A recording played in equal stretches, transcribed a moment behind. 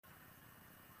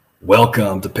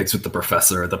Welcome to Picks with the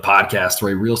Professor, the podcast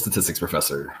where a real statistics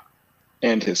professor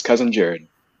and his cousin Jared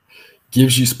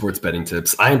gives you sports betting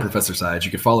tips. I am Professor Sides. You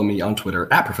can follow me on Twitter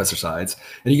at Professor Sides,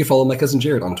 and you can follow my cousin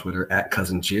Jared on Twitter at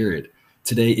Cousin Jared.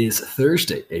 Today is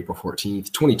Thursday, April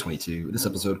 14th, 2022. This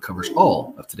episode covers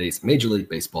all of today's Major League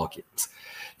Baseball games.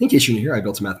 In case you're new here, I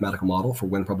built a mathematical model for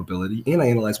win probability, and I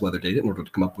analyze weather data in order to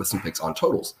come up with some picks on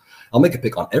totals. I'll make a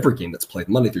pick on every game that's played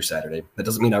Monday through Saturday. That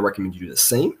doesn't mean I recommend you do the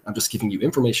same. I'm just giving you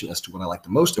information as to what I like the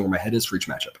most and where my head is for each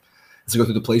matchup. As I go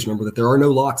through the plays, remember that there are no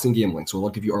locks in gambling, so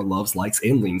I'll give you our loves, likes,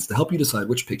 and leans to help you decide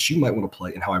which picks you might want to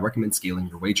play and how I recommend scaling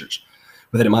your wagers.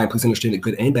 With that in mind, please understand that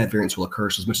good and bad variance will occur,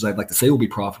 so as much as I'd like to say we'll be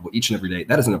profitable each and every day,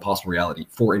 that is an impossible reality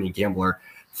for any gambler.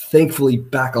 Thankfully,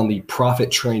 back on the profit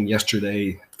train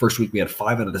yesterday. First week, we had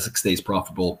 5 out of the 6 days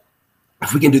profitable.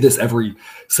 If we can do this every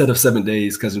set of 7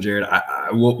 days, Cousin Jared,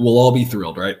 we'll all be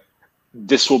thrilled, right?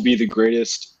 This will be the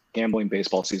greatest gambling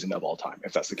baseball season of all time,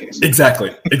 if that's the case.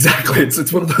 Exactly.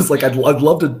 It's one of those, like, I'd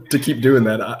love to keep doing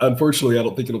that. Unfortunately, I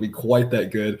don't think it'll be quite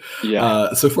that good.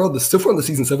 Yeah. So far on the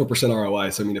season, 7% ROI.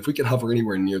 So, I mean, if we could hover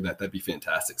anywhere near that, that'd be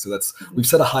fantastic. So we've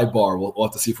set a high bar. We'll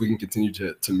have to see if we can continue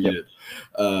to meet it.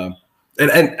 And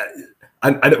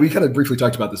we kind of briefly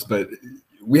talked about this, but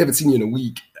we haven't seen you in a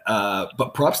week.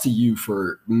 But props to you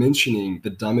for mentioning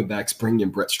the Diamondbacks bringing in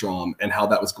Brett Strom and how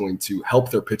that was going to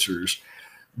help their pitchers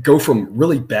go from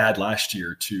really bad last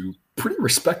year to pretty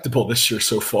respectable this year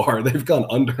so far. They've gone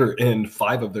under in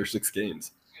 5 of their 6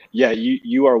 games. Yeah,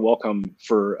 you are welcome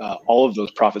for all of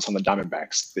those profits on the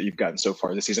Diamondbacks that you've gotten so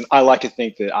far this season. I like to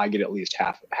think that I get at least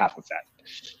half of that.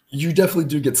 You definitely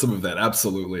do get some of that.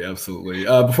 Absolutely.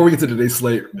 Before we get to today's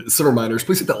slate, some reminders.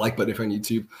 Please hit that like button if you're on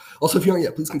YouTube. Also, if you aren't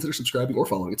yet, please consider subscribing or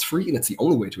following. It's free, and it's the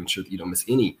only way to ensure that you don't miss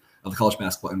any of the college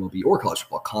basketball, MLB, or college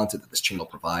football content that this channel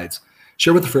provides.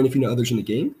 Share with a friend if you know others in the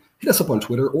game. Hit us up on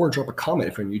Twitter or drop a comment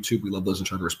if you're on YouTube. We love those and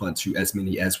try to respond to as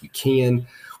many as we can.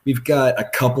 We've got a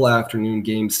couple afternoon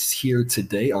games here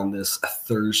today on this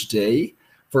Thursday.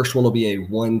 First one will be a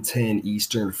 1:10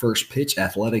 Eastern first pitch,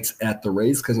 Athletics at the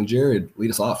Rays. Cousin Jared, lead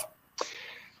us off.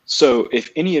 So if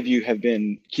any of you have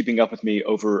been keeping up with me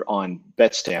over on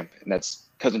BetStamp, and that's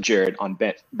Cousin Jared on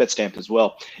BetStamp as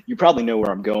well, you probably know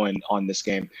where I'm going on this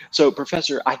game. So,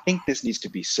 Professor, I think this needs to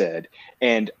be said,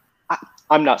 and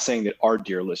I'm not saying that our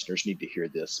dear listeners need to hear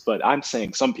this, but I'm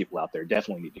saying some people out there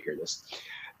definitely need to hear this.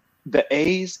 The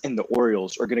A's and the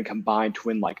Orioles are going to combine to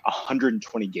win like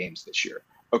 120 games this year.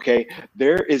 Okay,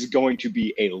 there is going to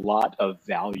be a lot of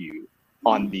value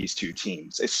on these two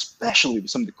teams, especially with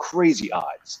some of the crazy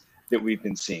odds that we've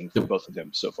been seeing for both of them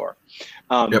so far.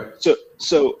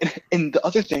 So, and the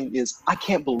other thing is, I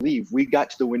can't believe we got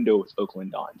to the window with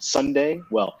Oakland on Sunday.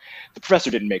 Well, the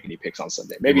professor didn't make any picks on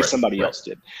Sunday. Maybe somebody else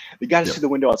did. They got us to the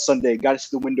window on Sunday, got us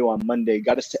to the window on Monday,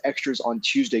 got us to extras on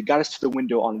Tuesday, got us to the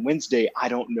window on Wednesday. I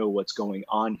don't know what's going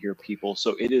on here, people.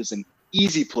 So it is an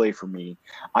easy play for me.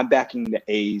 I'm backing the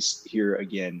A's here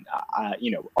again.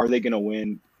 Are they going to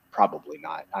win? Probably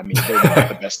not. I mean, they're not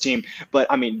the best team, but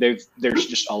I mean, there's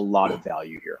just a lot of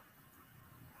value here.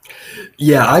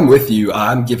 Yeah, I'm with you.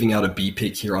 I'm giving out a B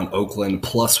pick here on Oakland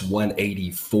plus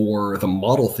 184. The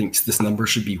model thinks this number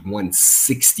should be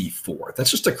 164. That's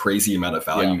just a crazy amount of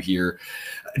value here.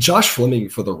 Josh Fleming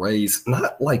for the Rays,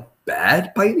 not like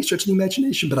bad by any stretch of the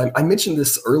imagination, but I mentioned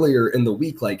this earlier in the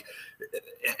week,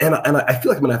 and I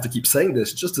feel like I'm going to have to keep saying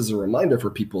this just as a reminder for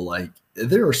people. Like,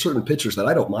 there are certain pitchers that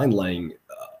I don't mind laying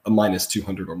a minus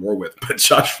 200 or more with, but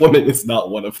Josh Fleming is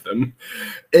not one of them.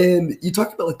 And you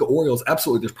talk about like the Orioles,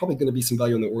 absolutely, there's probably going to be some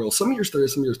value in the Orioles. Some years there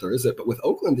is, some years there isn't. But with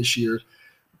Oakland this year,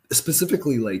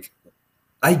 specifically, like,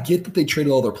 I get that they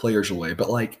traded all their players away, but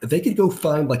like they could go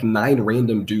find like 9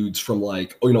 random dudes from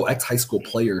ex-high school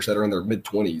players that are in their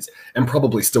mid-20s and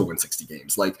probably still win 60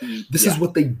 games. Like, this is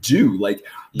what they do. Like,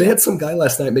 they had some guy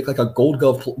last night make like a gold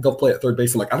glove play at third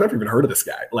base. I'm like, I've never even heard of this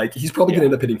guy. Like, he's probably going to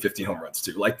end up hitting 15 home runs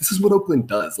too. Like, this is what Oakland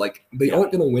does. Like, they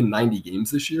aren't going to win 90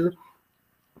 games this year,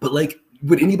 but like,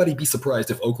 would anybody be surprised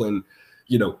if Oakland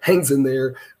hangs in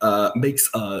there,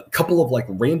 makes a couple of like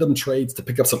random trades to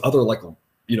pick up some other like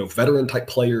veteran type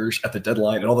players at the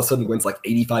deadline, and all of a sudden wins like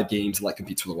 85 games and like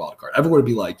competes for the wild card? Everyone would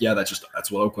be like, yeah, that's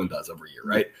what Oakland does every year,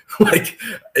 right? Like,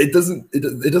 it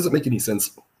doesn't make any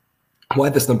sense why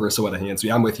this number is so out of hand. So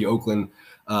yeah, I'm with you. Oakland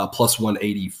plus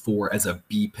 184 as a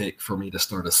B pick for me to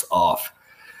start us off.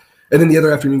 And then the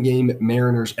other afternoon game,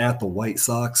 Mariners at the White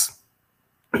Sox.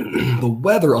 The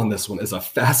weather on this one is a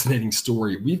fascinating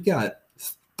story. We've got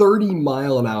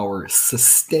 30-mile-an-hour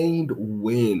sustained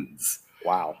winds.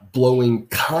 Wow. Blowing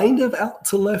kind of out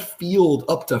to left field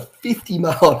up to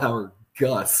 50-mile-an-hour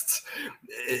gusts.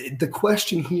 The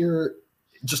question here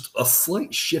just a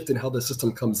slight shift in how the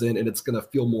system comes in, and it's going to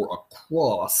feel more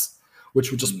across,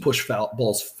 which would just push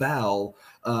balls foul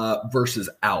versus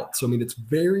out. So, I mean, it's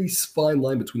very fine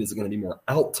line between, is it going to be more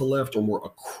out to left or more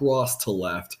across to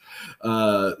left?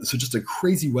 So just a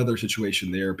crazy weather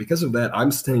situation there. Because of that,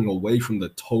 I'm staying away from the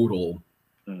total,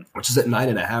 which is at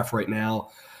 9.5 right now.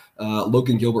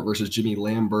 Logan Gilbert versus Jimmy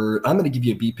Lambert. I'm going to give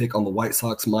you a B pick on the White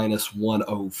Sox minus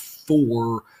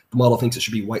 104. The model thinks it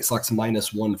should be White Sox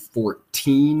minus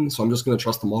 114. So I'm just going to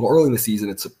trust the model. Early in the season,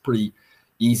 it's a pretty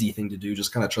easy thing to do.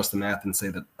 Just kind of trust the math and say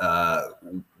that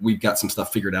we've got some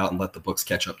stuff figured out and let the books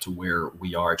catch up to where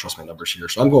we are. I trust my numbers here.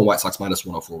 So I'm going White Sox minus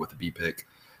 104 with the B pick.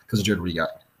 Because Jared, what do you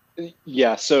got?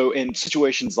 Yeah, so in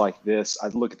situations like this, I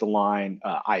look at the line.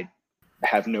 I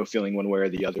have no feeling one way or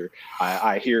the other.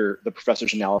 I hear the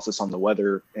professor's analysis on the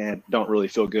weather and don't really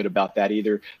feel good about that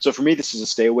either. So for me, this is a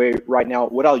stay away right now.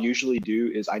 What I'll usually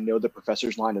do is I know the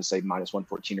professor's line is say minus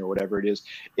 114 or whatever it is.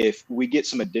 If we get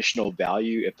some additional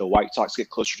value, if the White Sox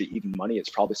get closer to even money, it's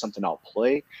probably something I'll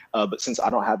play. But since I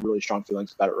don't have really strong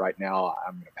feelings about it right now,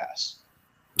 I'm going to pass.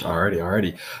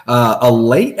 Alrighty. A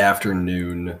late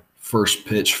afternoon first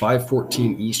pitch,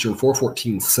 5:14 Eastern,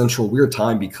 4:14 Central. Weird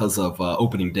time because of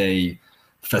opening day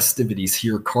festivities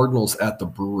here. Cardinals at the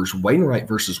Brewers. Wainwright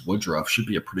versus Woodruff should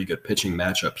be a pretty good pitching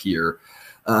matchup here.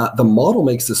 The model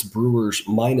makes this Brewers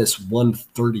minus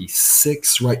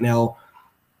 136 right now.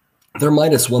 They're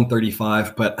minus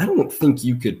 135, but I don't think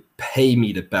you could pay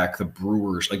me to back the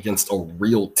Brewers against a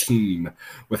real team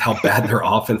with how bad their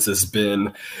offense has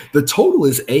been. The total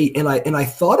is 8, and I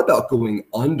thought about going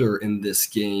under in this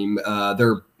game.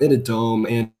 They're in a dome,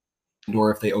 and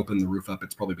or if they open the roof up,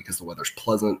 it's probably because the weather's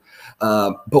pleasant.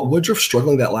 But Woodruff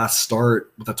struggling that last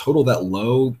start with a total that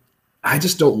low. I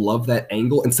just don't love that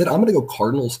angle. Instead, I'm going to go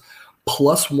Cardinals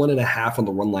plus 1.5 on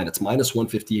the run line. It's minus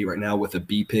 158 right now with a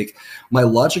B pick. My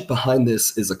logic behind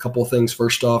this is a couple of things.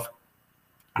 First off,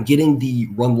 getting the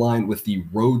run line with the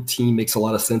road team makes a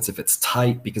lot of sense if it's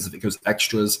tight, because if it goes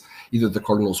extras, either the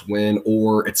Cardinals win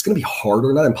or it's going to be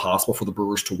harder, not impossible, for the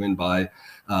Brewers to win by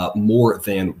more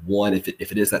than one if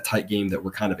it is that tight game that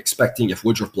we're kind of expecting. If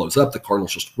Woodruff blows up, the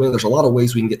Cardinals just win. There's a lot of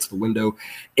ways we can get to the window.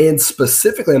 And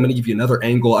specifically, I'm going to give you another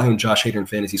angle. I own Josh Hader in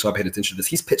fantasy, so I paid attention to this.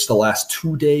 He's pitched the last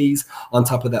 2 days. On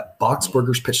top of that,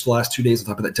 Boxberger's pitched the last 2 days. On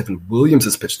top of that, Devin Williams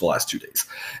has pitched the last 2 days.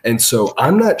 And so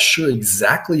I'm not sure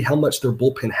exactly how much their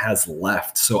bullpen has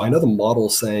left. So I know the model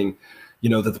is saying,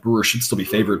 that the Brewers should still be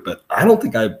favored, but I don't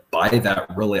think I buy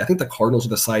that really. I think the Cardinals are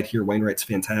the side here. Wainwright's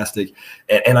fantastic.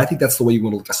 And I think that's the way you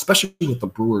want to look, especially with the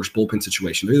Brewers bullpen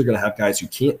situation. They're either going to have guys who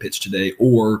can't pitch today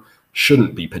or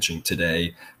shouldn't be pitching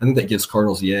today. I think that gives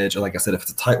Cardinals the edge. And like I said, if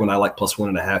it's a tight one, I like plus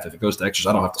 1.5. If it goes to extras,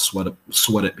 I don't have to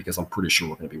sweat it because I'm pretty sure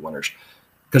we're going to be winners.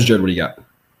 Because Jared, what do you got?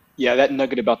 Yeah, that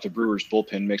nugget about the Brewers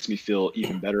bullpen makes me feel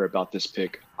even better about this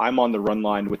pick. I'm on the run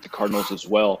line with the Cardinals as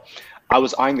well. I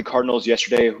was eyeing the Cardinals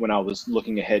yesterday when I was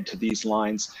looking ahead to these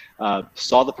lines,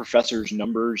 saw the professor's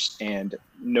numbers and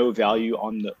no value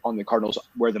on the Cardinals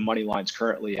where the money line's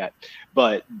currently at.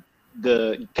 But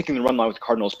picking the run line with the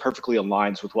Cardinals perfectly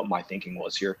aligns with what my thinking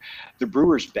was here. The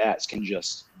Brewers' bats can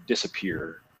just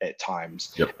disappear at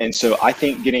times. Yep. And so I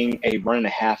think getting a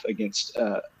 1.5 against,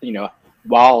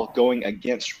 while going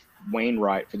against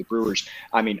Wainwright for the Brewers,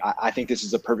 I think this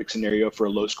is a perfect scenario for a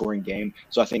low-scoring game.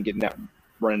 So I think getting that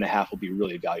 1.5 will be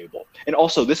really valuable. And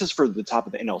also, this is for the top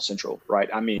of the NL Central, right?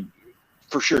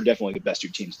 For sure, definitely the best 2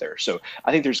 teams there. So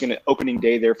I think there's going to opening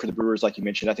day there for the Brewers, like you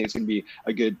mentioned. I think it's going to be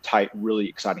a good, tight, really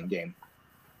exciting game.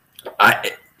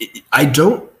 I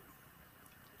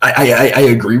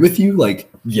agree with you.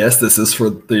 Like, yes, this is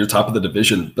for the top of the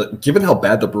division, but given how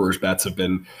bad the Brewers bats have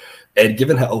been, and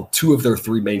given how 2 of their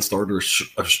 3 main starters,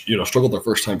 struggled their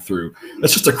first time through,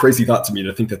 that's just a crazy thought to me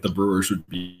to think that the Brewers would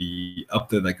be up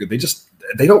there that good.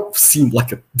 They don't seem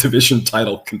like a division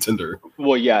title contender.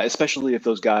 Well, yeah, especially if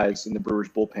those guys in the Brewers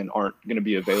bullpen aren't going to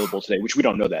be available today, which we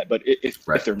don't know that. But if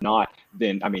they're not,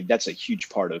 then that's a huge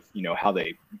part of how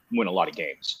they win a lot of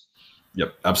games.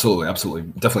 Yep, absolutely.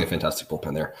 Definitely a fantastic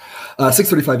bullpen there.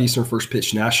 6:35 Eastern first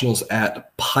pitch, Nationals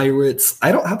at Pirates.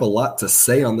 I don't have a lot to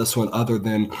say on this one other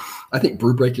than I think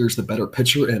Brewbreaker is the better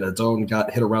pitcher, and Adon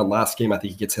got hit around last game. I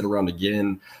think he gets hit around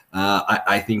again.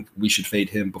 I think we should fade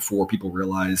him before people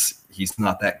realize he's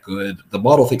not that good. The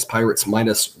model thinks Pirates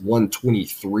minus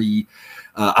 123.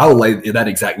 I'll lay that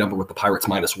exact number with the Pirates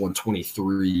minus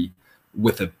 123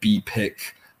 with a B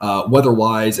pick.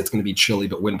 Weather-wise, it's going to be chilly,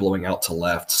 but wind blowing out to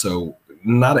left. So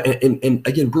and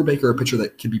again, Brewbaker, a pitcher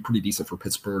that could be pretty decent for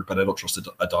Pittsburgh, but I don't trust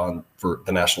Adon for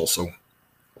the Nationals. So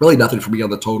Really nothing for me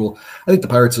on the total. I think the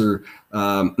Pirates are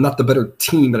not the better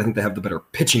team, but I think they have the better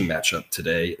pitching matchup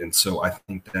today. And so I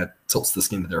think that tilts this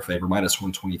game to their favor. Minus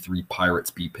 123 Pirates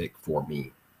B pick for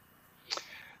me.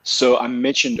 So I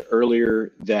mentioned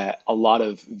earlier that a lot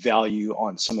of value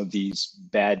on some of these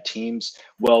bad teams.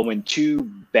 Well, when two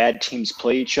bad teams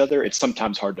play each other, it's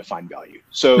sometimes hard to find value.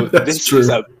 So this is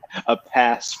a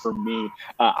pass for me.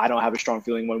 I don't have a strong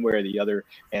feeling one way or the other.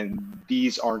 And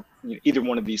these aren't, either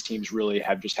one of these teams really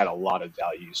have just had a lot of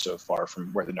value so far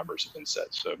from where the numbers have been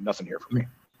set. So nothing here for me.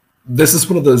 This is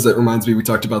one of those that reminds me, we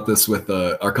talked about this with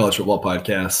our college football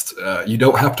podcast. You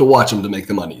don't have to watch them to make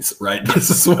the monies, right? This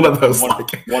is one of those,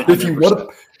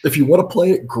 if you want to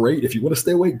play it, great. If you want to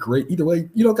stay away, great. Either way,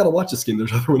 you don't got to watch this game.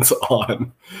 There's other ones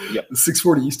on. Yep.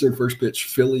 6:40 Eastern, first pitch,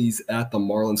 Phillies at the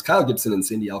Marlins. Kyle Gibson and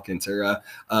Sandy Alcantara.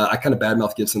 I kind of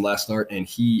badmouthed Gibson last start, and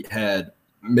he had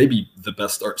maybe the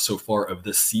best start so far of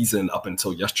this season up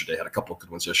until yesterday. Had a couple of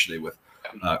good ones yesterday with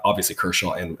obviously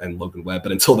Kershaw and Logan Webb.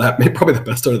 But until that, made probably the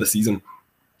best start of the season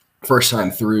first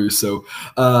time through. So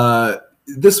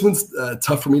this one's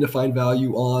tough for me to find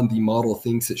value on. The model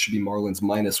thinks it should be Marlins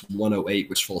minus 108,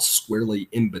 which falls squarely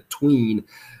in between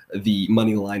the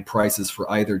money line prices for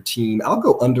either team. I'll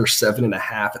go under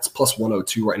 7.5. It's plus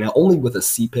 102 right now, only with a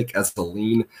C pick as the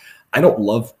lean. I don't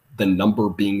love the number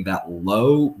being that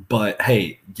low, but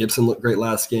hey, Gibson looked great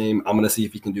last game. I'm going to see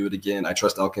if he can do it again. I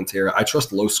trust Alcantara. I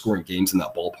trust low scoring games in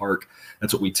that ballpark.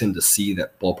 That's what we tend to see.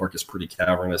 That ballpark is pretty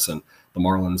cavernous, and the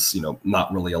Marlins,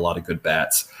 not really a lot of good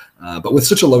bats. But with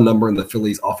such a low number in the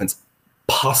Phillies offense,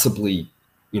 possibly,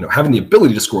 having the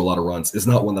ability to score a lot of runs is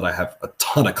not one that I have a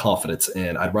ton of confidence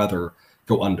in. I'd rather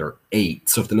go under 8.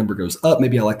 So if the number goes up,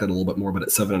 maybe I like that a little bit more, but at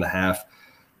 7.5,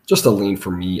 just a lean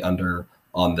for me under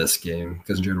on this game.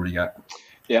 Because Jared, what do you got?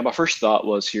 Yeah, my first thought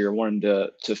was here, I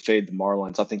wanted to fade the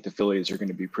Marlins. I think the Phillies are going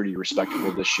to be pretty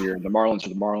respectable this year. The Marlins are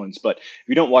the Marlins, but if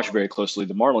you don't watch very closely,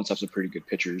 the Marlins have some pretty good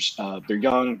pitchers. They're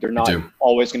young. They're not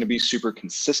always going to be super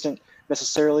consistent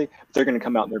necessarily. But they're going to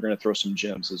come out and they're going to throw some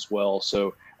gems as well.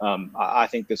 So I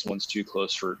think this one's too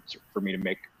close for me to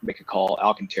make a call.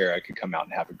 Alcantara could come out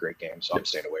and have a great game, so I'm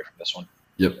staying away from this one.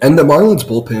 Yep, and the Marlins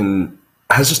bullpen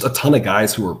has just a ton of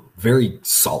guys who are very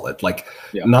solid.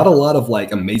 Not a lot of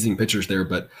amazing pitchers there,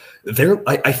 but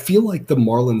I feel like the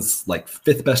Marlins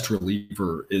fifth best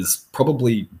reliever is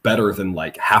probably better than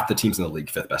half the teams in the league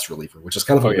fifth best reliever, which is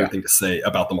kind of a weird thing to say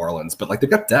about the Marlins, but they've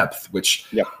got depth, which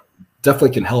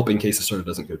definitely can help in case the starter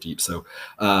doesn't go deep. So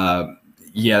like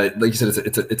you said,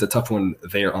 it's a tough one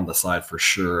there on the side for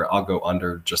sure. I'll go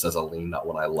under just as a lean, not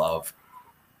one I love.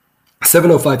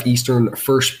 7:05 Eastern,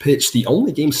 first pitch. The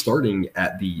only game starting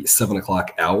at the 7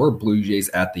 o'clock hour, Blue Jays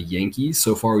at the Yankees.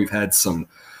 So far, we've had some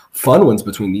fun ones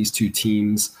between these two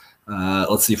teams.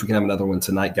 Let's see if we can have another one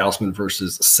tonight. Gausman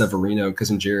versus Severino.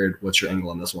 Cousin Jared, what's your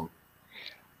angle on this one?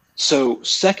 So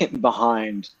second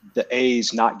behind the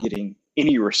A's not getting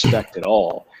any respect at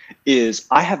all is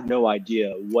I have no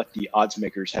idea what the odds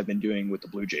makers have been doing with the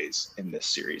Blue Jays in this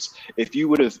series. If you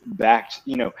would have backed,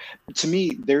 to me,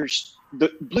 the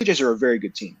Blue Jays are a very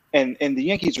good team, and the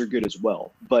Yankees are good as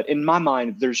well. But in my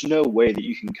mind, there's no way that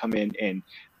you can come in and,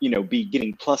 be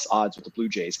getting plus odds with the Blue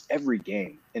Jays every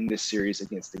game in this series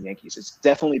against the Yankees. It's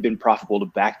definitely been profitable to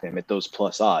back them at those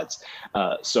plus odds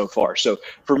so far. So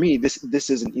for me, this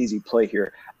is an easy play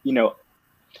here.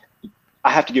 I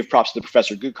have to give props to the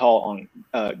professor. Good call on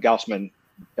Gausman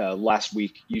last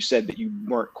week. You said that you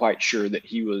weren't quite sure that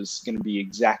he was going to be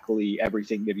exactly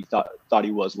everything that he thought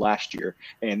he was last year,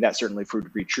 and that certainly proved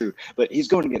to be true. But he's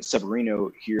going against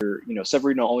Severino here.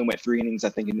 Severino only went 3 innings, I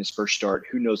think, in his first start.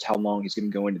 Who knows how long he's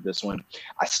going to go into this one.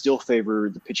 I still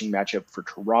favor the pitching matchup for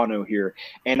Toronto here,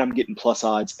 and I'm getting plus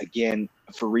odds again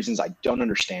for reasons I don't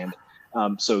understand.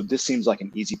 So this seems like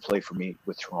an easy play for me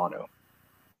with Toronto.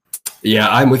 Yeah,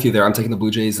 I'm with you there. I'm taking the Blue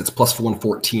Jays. It's plus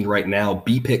 114 right now.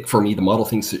 B pick for me. The model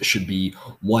thinks it should be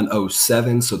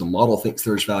 107. So the model thinks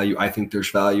there's value. I think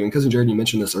there's value. And Cousin Jared, you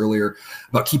mentioned this earlier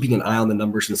about keeping an eye on the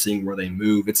numbers and seeing where they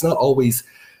move. It's not always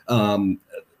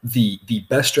the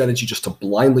best strategy just to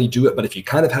blindly do it. But if you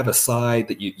kind of have a side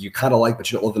that you kind of like,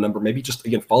 but you don't love the number, maybe just,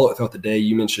 again, follow it throughout the day.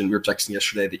 You mentioned, we were texting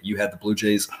yesterday that you had the Blue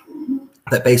Jays,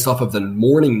 that based off of the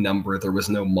morning number, there was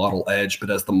no model edge. But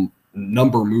as the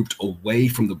number moved away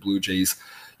from the Blue Jays,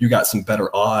 you got some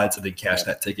better odds and then cash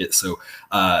that ticket. So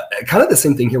kind of the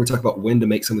same thing here. We talk about when to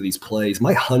make some of these plays.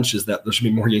 My hunch is that there should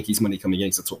be more Yankees money coming in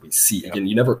because that's what we see. Again,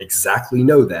 you never exactly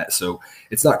know that. So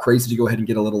it's not crazy to go ahead and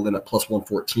get a little in at plus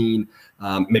 114.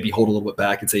 Maybe hold a little bit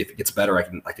back and say if it gets better, I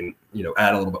can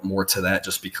add a little bit more to that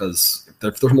just because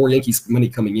if there's more Yankees money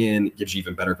coming in, it gives you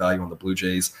even better value on the Blue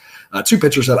Jays. Two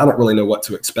pitchers that I don't really know what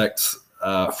to expect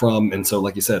from. And so,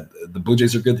 like you said, the Blue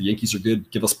Jays are good. The Yankees are good.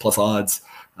 Give us plus odds.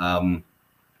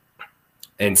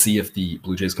 And see if the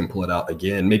Blue Jays can pull it out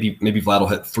again. Maybe Vlad will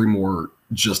hit 3 more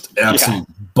just absolute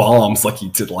bombs like he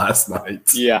did last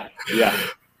night. Yeah.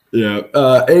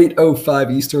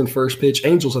 8:05 Eastern, first pitch.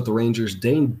 Angels at the Rangers.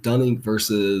 Dane Dunning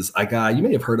versus a guy you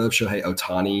may have heard of, Shohei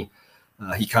Ohtani.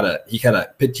 He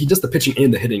does the pitching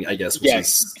and the hitting, I guess. Which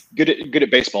is good at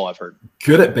baseball. I've heard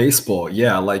good at baseball.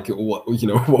 Yeah, like what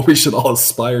we should all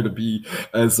aspire to be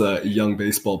as young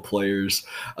baseball players.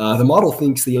 The model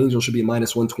thinks the Angels should be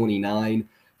minus 129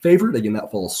 favorite. Again,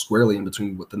 that falls squarely in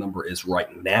between what the number is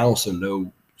right now, so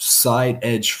no side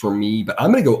edge for me. But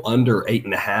I'm going to go under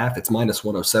 8.5. It's minus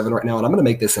 107 right now, and I'm going to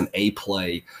make this an A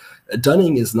play.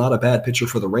 Dunning is not a bad pitcher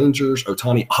for the Rangers.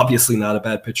 Ohtani, obviously not a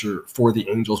bad pitcher for the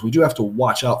Angels. We do have to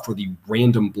watch out for the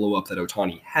random blow-up that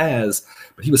Ohtani has,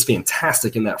 but he was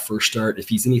fantastic in that first start. If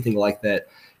he's anything like that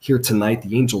here tonight,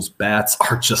 the Angels' bats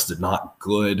are just not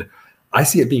good. I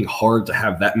see it being hard to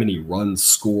have that many runs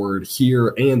scored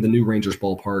here, and the new Rangers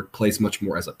ballpark plays much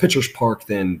more as a pitcher's park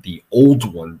than the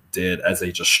old one did as a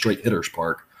just straight hitter's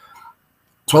park.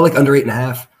 So I like under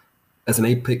 8.5 as an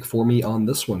A pick for me on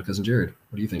this one. Cousin Jared,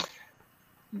 what do you think?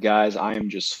 Guys, I am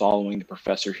just following the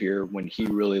professor here. When he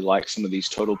really likes some of these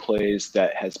total plays,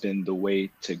 that has been the way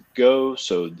to go.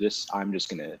 So I'm just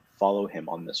going to follow him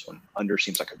on this one. Under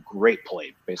seems like a great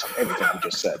play based on everything he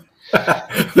just said.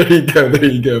 There you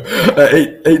go.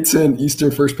 8:10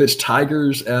 Eastern, first pitch.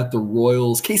 Tigers at the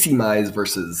Royals. Casey Mize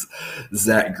versus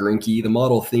Zach Greinke. The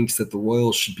model thinks that the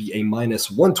Royals should be a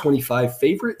minus 125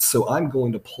 favorite, so I'm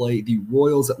going to play the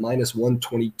Royals at minus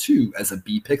 122 as a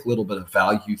B pick. A little bit of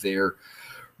value there.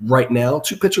 Right now,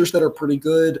 2 pitchers that are pretty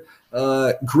good.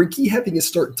 Greinke having his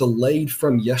start delayed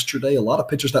from yesterday. A lot of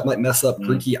pitchers that might mess up.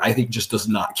 Greinke, I think, just does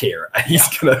not care.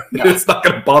 It's not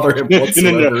gonna bother him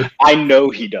whatsoever. No. I know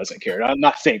he doesn't care. I'm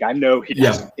not saying I know he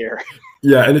doesn't care.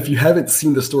 Yeah, and if you haven't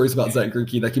seen the stories about Zach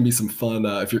Greinke, that can be some fun.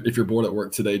 If you're bored at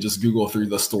work today, just Google through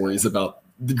the stories about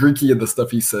the Greinke and the stuff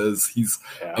he says. He's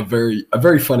a very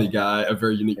funny guy, a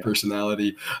very unique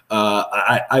personality.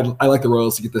 I like the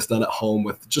Royals to get this done at home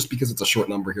with just because it's a short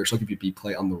number here. So I'll give you a B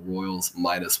play on the Royals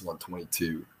minus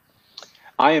 122.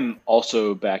 I am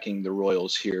also backing the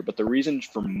Royals here, but the reason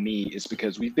for me is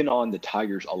because we've been on the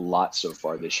Tigers a lot so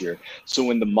far this year. So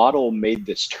when the model made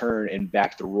this turn and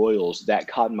backed the Royals, that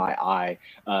caught my eye,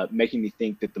 making me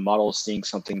think that the model is seeing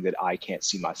something that I can't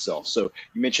see myself. So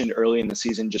you mentioned early in the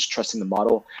season just trusting the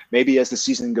model. Maybe as the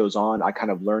season goes on, I kind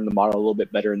of learn the model a little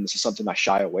bit better, and this is something I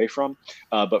shy away from.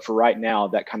 But for right now,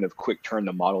 that kind of quick turn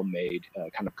the model made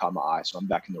kind of caught my eye. So I'm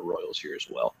backing the Royals here as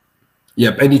well.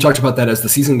 Yep, and you talked about that as the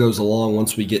season goes along.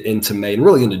 Once we get into May and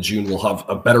really into June, we'll have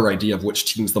a better idea of which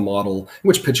teams the model,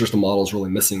 which pitchers the model is really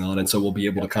missing on. And so we'll be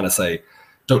able to kind of say,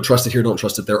 don't trust it here, don't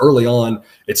trust it there. Early on,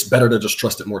 it's better to just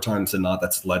trust it more times than not.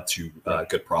 That's led to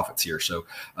good profits here. So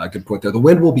good point there. The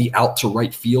wind will be out to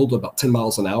right field about 10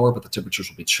 miles an hour, but the temperatures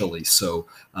will be chilly. So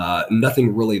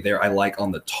nothing really there I like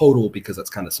on the total because that's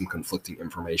kind of some conflicting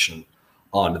information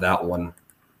on that one.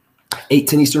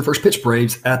 8:10 Eastern, first pitch.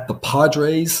 Braves at the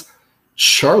Padres.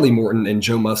 Charlie Morton and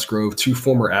Joe Musgrove, 2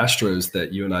 former Astros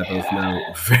that you and I both know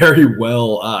very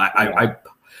well. I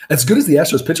as good as the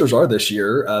Astros pitchers are this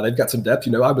year, they've got some depth.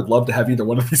 I would love to have either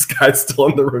one of these guys still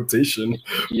in the rotation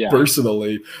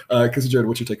personally. Because Jared,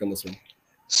 what's your take on this one?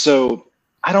 So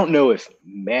I don't know if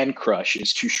man crush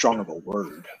is too strong of a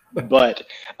word, but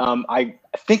I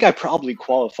think I probably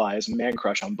qualify as man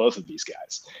crush on both of these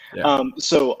guys. Yeah.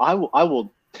 So I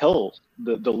will tell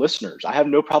the listeners, I have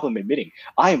no problem admitting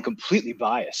I am completely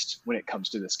biased when it comes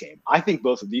to this game. I think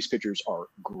both of these pitchers are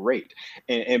great,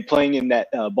 and playing in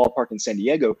that ballpark in San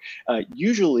Diego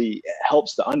usually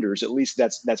helps the unders. At least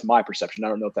that's my perception. I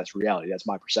don't know if that's reality. That's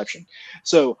my perception.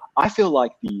 So I feel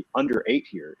like the under 8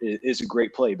 here is a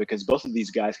great play because both of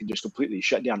these guys can just completely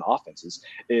shut down offenses.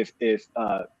 If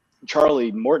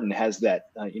Charlie Morton has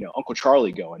that, Uncle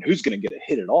Charlie going, who's going to get a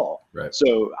hit at all? Right.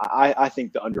 So I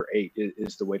think the under 8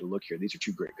 is the way to look here. These are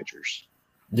 2 great pitchers.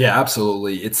 Yeah,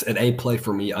 absolutely. It's an A play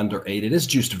for me under 8. It is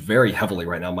juiced very heavily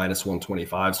right now, minus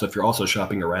 125. So if you're also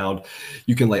shopping around,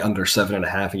 you can lay under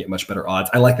 7.5 and get much better odds.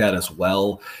 I like that as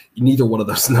well. Neither one of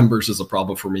those numbers is a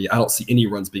problem for me. I don't see any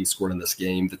runs being scored in this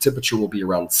game. The temperature will be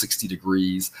around 60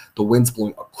 degrees. The wind's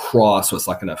blowing across, so it's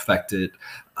not going to affect it.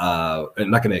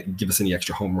 And not going to give us any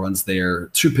extra home runs there.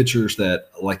 2 pitchers that,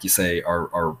 like you say,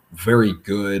 are very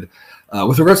good.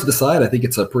 With regards to the side, I think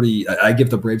it's I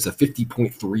give the Braves a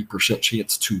 50.3%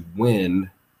 chance to win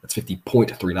That's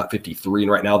 50.3, not 53.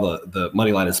 And right now the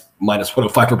money line is minus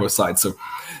 105 for both sides. So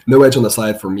no edge on the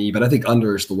side for me, but I think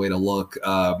under is the way to look.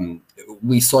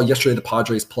 We saw yesterday the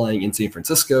Padres playing in San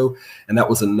Francisco, and that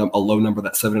was a low number,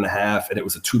 that 7.5, and it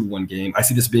was a 2-1 game. I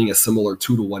see this being a similar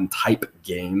 2-1 type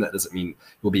game. That doesn't mean it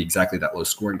will be exactly that low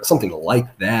scoring, but something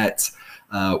like that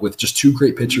with just two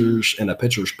great pitchers and a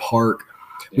pitcher's park.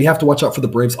 We have to watch out for the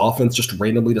Braves offense just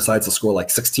randomly decides to score like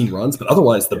 16 runs. But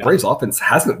otherwise, the Braves offense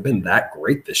hasn't been that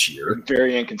great this year.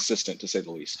 Very inconsistent, to say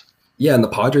the least. Yeah, and the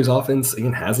Padres offense,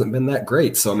 again, hasn't been that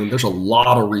great. So, I mean, there's a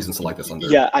lot of reasons to like this under.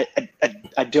 Yeah,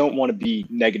 I don't want to be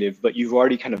negative, but you've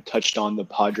already kind of touched on the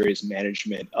Padres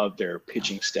management of their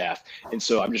pitching staff. And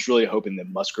so I'm just really hoping that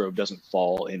Musgrove doesn't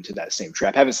fall into that same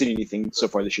trap. I haven't seen anything so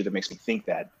far this year that makes me think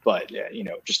that, but,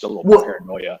 just a little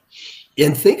paranoia.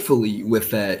 And thankfully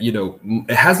with that,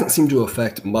 it hasn't seemed to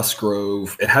affect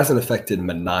Musgrove. It hasn't affected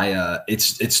Manaea.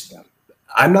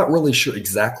 I'm not really sure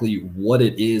exactly what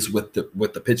it is with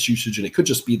the pitch usage, and it could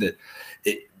just be that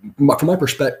from my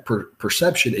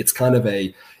perception, it's kind of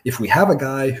if we have a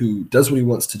guy who does what he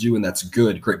wants to do and that's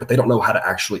good, great, but they don't know how to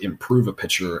actually improve a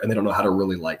pitcher and they don't know how to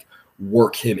really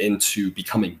work him into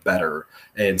becoming better.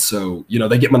 And so,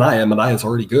 they get Manaea. Manaea's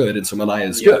already good, and so Manaea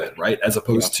is good, right? As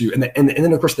opposed to, and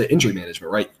then of course the injury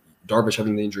management, right? Darvish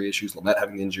having the injury issues, Lamet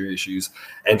having the injury issues,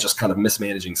 and just kind of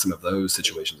mismanaging some of those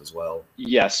situations as well.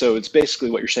 Yeah, so it's basically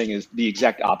what you're saying is the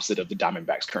exact opposite of the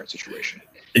Diamondbacks' current situation.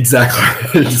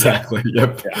 Exactly.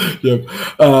 Yep.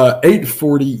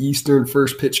 8:40 Eastern,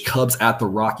 first pitch, Cubs at the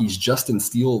Rockies. Justin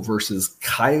Steele versus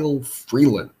Kyle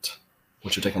Freeland.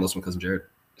 What's your take on this one, Cousin Jared?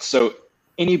 So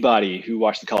anybody who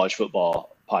watched the college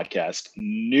football podcast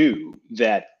knew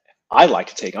that I like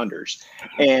to take unders.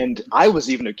 And I was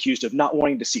even accused of not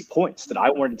wanting to see points, that I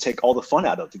wanted to take all the fun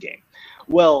out of the game.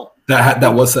 Well,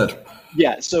 that was said.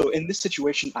 Yeah, so in this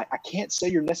situation, I can't say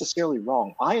you're necessarily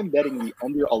wrong. I am betting the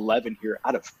under 11 here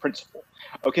out of principle.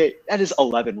 Okay, that is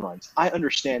 11 runs. I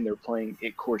understand they're playing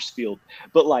at Coors Field,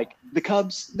 but the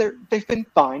Cubs, they've been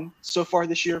fine so far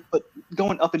this year. But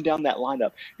going up and down that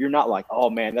lineup, you're not like, oh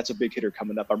man, that's a big hitter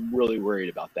coming up. I'm really worried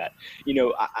about that.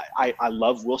 I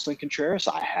love Wilson Contreras.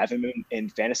 I have him in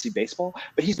fantasy baseball,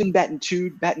 but he's been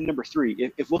batting number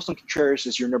 3. If Wilson Contreras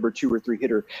is your number 2 or 3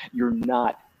 hitter, you're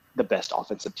not the best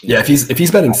offensive team. Yeah, if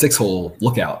he's betting 6-hole,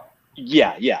 look out.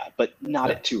 Yeah, but not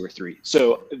at 2 or 3.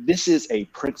 So this is a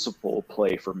principal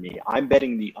play for me. I'm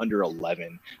betting the under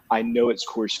 11. I know it's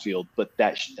Coors Field, but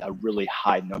that's a really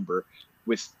high number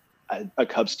with a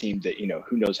Cubs team that,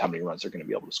 who knows how many runs they're going to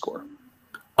be able to score.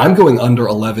 I'm going under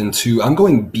 11 too. I'm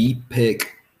going B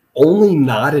pick, only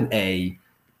not an A,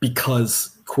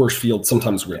 because Coors Field,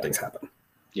 sometimes weird things happen.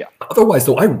 Yeah. Otherwise,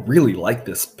 though, I really like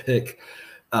this pick.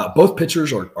 Both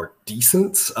pitchers are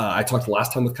decent. I talked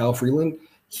last time with Kyle Freeland.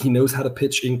 He knows how to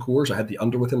pitch in Coors. I had the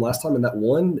under with him last time, and that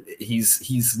one,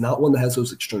 he's not one that has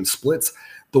those extreme splits.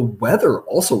 The weather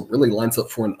also really lines up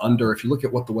for an under. If you look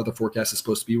at what the weather forecast is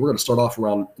supposed to be, we're going to start off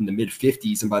around in the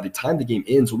mid-50s, and by the time the game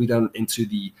ends, we'll be down into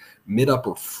the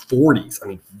mid-upper 40s. I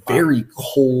mean, very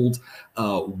cold.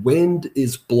 Wind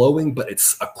is blowing, but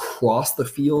it's across the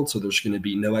field, so there's going to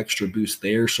be no extra boost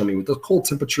there. So, I mean, with the cold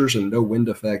temperatures and no wind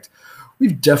effect,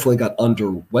 we've definitely got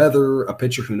under weather, a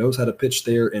pitcher who knows how to pitch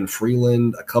there in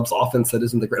Freeland, a Cubs offense that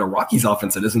isn't that great, a Rockies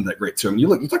offense that isn't that great too. I mean,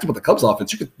 you talked about the Cubs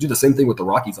offense. You could do the same thing with the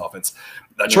Rockies offense.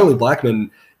 Charlie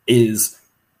Blackmon is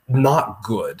not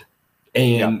good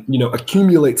and,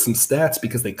 accumulates some stats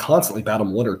because they constantly bat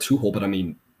him 1 or 2 hole. But I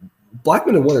mean, Blackmon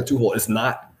in 1 or 2 hole is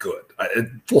not good.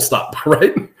 Full stop,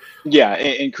 right? Yeah,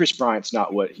 and Chris Bryant's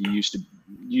not what he used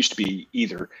to be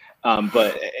either.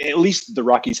 But at least the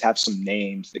Rockies have some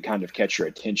names that kind of catch your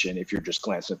attention if you're just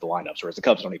glancing at the lineups, whereas the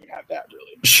Cubs don't even have that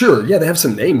really. Sure, yeah, they have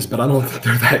some names, but I don't think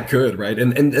they're that good, right?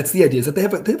 And that's the idea, is that they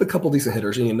have a couple decent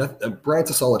hitters.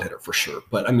 Bryant's a solid hitter for sure,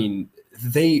 but I mean,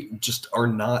 they just are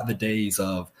not the days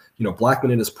of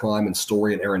Blackmon in his prime and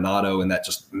Story and Arenado and that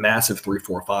just massive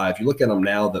 3-4-5. You look at them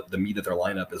now, the meat of their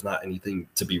lineup is not anything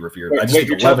to be revered. I just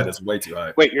think 11 is way too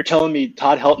high. Wait, you're telling me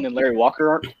Todd Helton and Larry Walker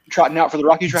aren't trotting out for the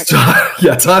Rockies right now?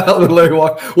 Yeah, Todd Helton and Larry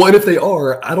Walker. Well, and if they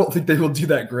are, I don't think they will do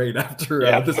that great after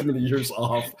this many years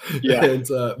off and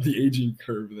the aging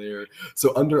curve there.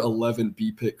 So under 11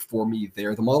 B pick for me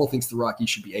there. The model thinks the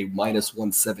Rockies should be a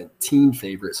 -117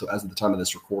 favorite. So as of the time of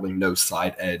this recording, no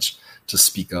side edge to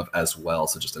speak of as well.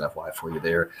 So just an FYI for you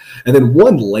there. And then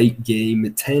one late game,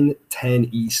 10:10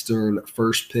 Eastern,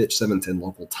 first pitch, 7:10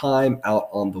 local time, out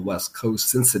on the West Coast,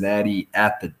 Cincinnati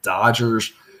at the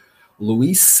Dodgers.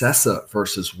 Luis Cessa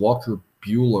versus Walker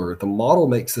Buehler. The model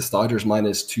makes this Dodgers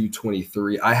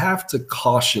 -223. I have to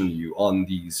caution you on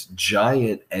these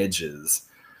giant edges.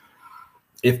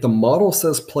 if the model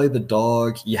says play the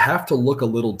dog, you have to look a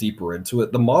little deeper into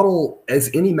it. The model, as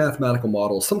any mathematical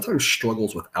model, sometimes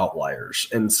struggles with outliers.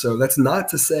 And so that's not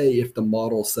to say if the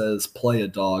model says play a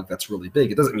dog, that's really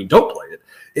big. It doesn't mean don't play it.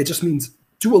 It just means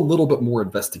do a little bit more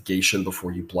investigation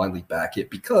before you blindly back it,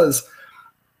 because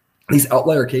these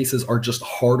outlier cases are just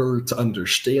harder to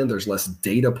understand. There's less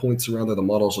data points around there. The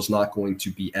model is just not going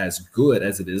to be as good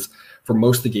as it is for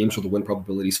most of the games where the win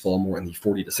probabilities fall more in the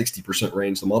 40 to 60%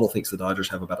 range. The model thinks the Dodgers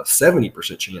have about a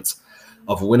 70% chance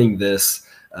of winning this.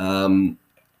 The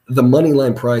money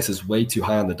line price is way too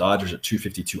high on the Dodgers at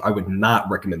 252. I would not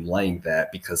recommend laying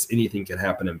that, because anything can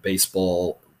happen in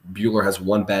baseball. Buehler has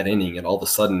one bad inning and all of a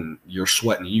sudden you're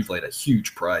sweating. You've laid a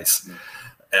huge price.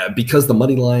 Because the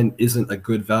money line isn't a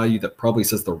good value, that probably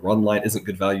says the run line isn't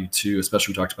good value too,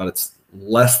 especially we talked about it's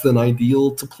less than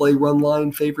ideal to play run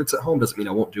line favorites at home. Doesn't mean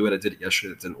I won't do it. I did it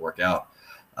yesterday. It didn't work out.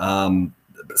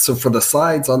 So for the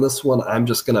sides on this one, I'm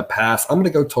just going to pass. I'm going to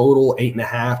go total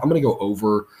 8.5. I'm going to go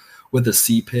over with a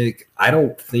C pick. I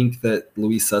don't think that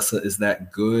Luis Cessa is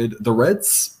that good. The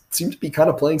Reds seem to be kind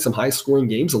of playing some high scoring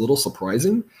games, a little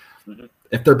surprising. Mm-hmm.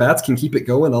 If their bats can keep it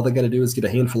going, all they got to do is get a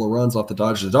handful of runs off the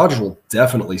Dodgers. The Dodgers will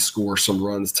definitely score some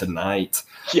runs tonight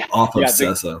off of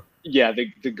Cessa.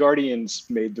 The Guardians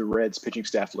made the Reds pitching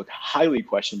staff look highly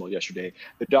questionable yesterday.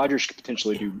 The Dodgers could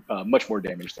potentially do much more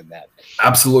damage than that.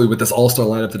 Absolutely, with this all-star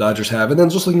lineup the Dodgers have. And then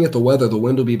just looking at the weather, the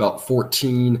wind will be about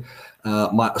 14,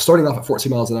 starting off at 14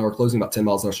 miles an hour, closing about 10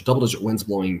 miles an hour. So double-digit winds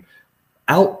blowing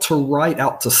out to right,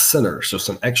 out to center. So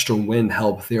some extra wind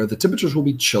help there. The temperatures will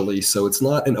be chilly, so it's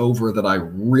not an over that I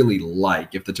really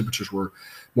like. If the temperatures were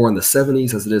more in the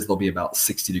 70s, as it is, they'll be about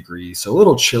 60 degrees. So a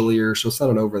little chillier. So it's not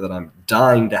an over that I'm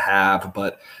dying to have,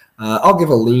 but I'll give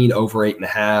a lean over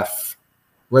 8.5.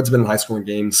 Reds been in high-scoring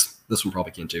games. This one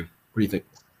probably can too. What do you think?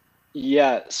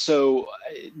 Yeah, so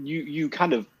you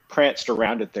kind of pranced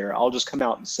around it there. I'll just come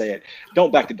out and say it.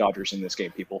 Don't back the Dodgers in this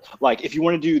game, people. Like, if you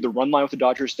want to do the run line with the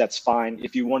Dodgers, that's fine.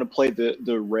 If you want to play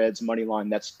the Reds money line,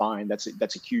 that's fine. That's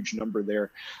a huge number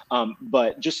there.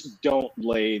 But just don't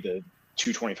lay the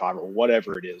 225 or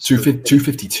whatever it is.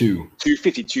 252.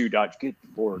 252 Dodgers. Good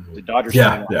Lord, the Dodgers.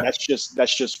 Yeah. That's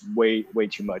just way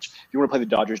too much. If you want to play the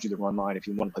Dodgers, do the run line. If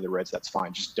you want to play the Reds, that's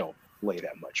fine. Just don't lay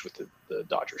that much with the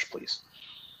Dodgers, please.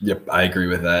 Yep, I agree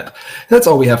with that. That's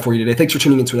all we have for you today. Thanks for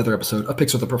tuning in to another episode of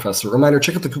Picks with the Professor. Reminder,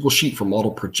 check out the Google Sheet for model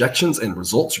projections and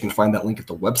results. You can find that link at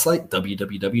the website,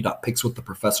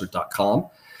 www.pickswiththeprofessor.com.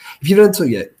 If you haven't done so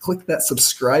yet, click that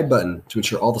subscribe button to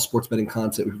ensure all the sports betting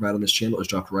content we provide on this channel is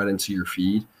dropped right into your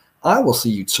feed. I will see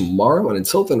you tomorrow, and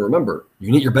until then, remember, you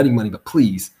can eat your betting money, but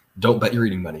please don't bet your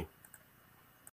eating money.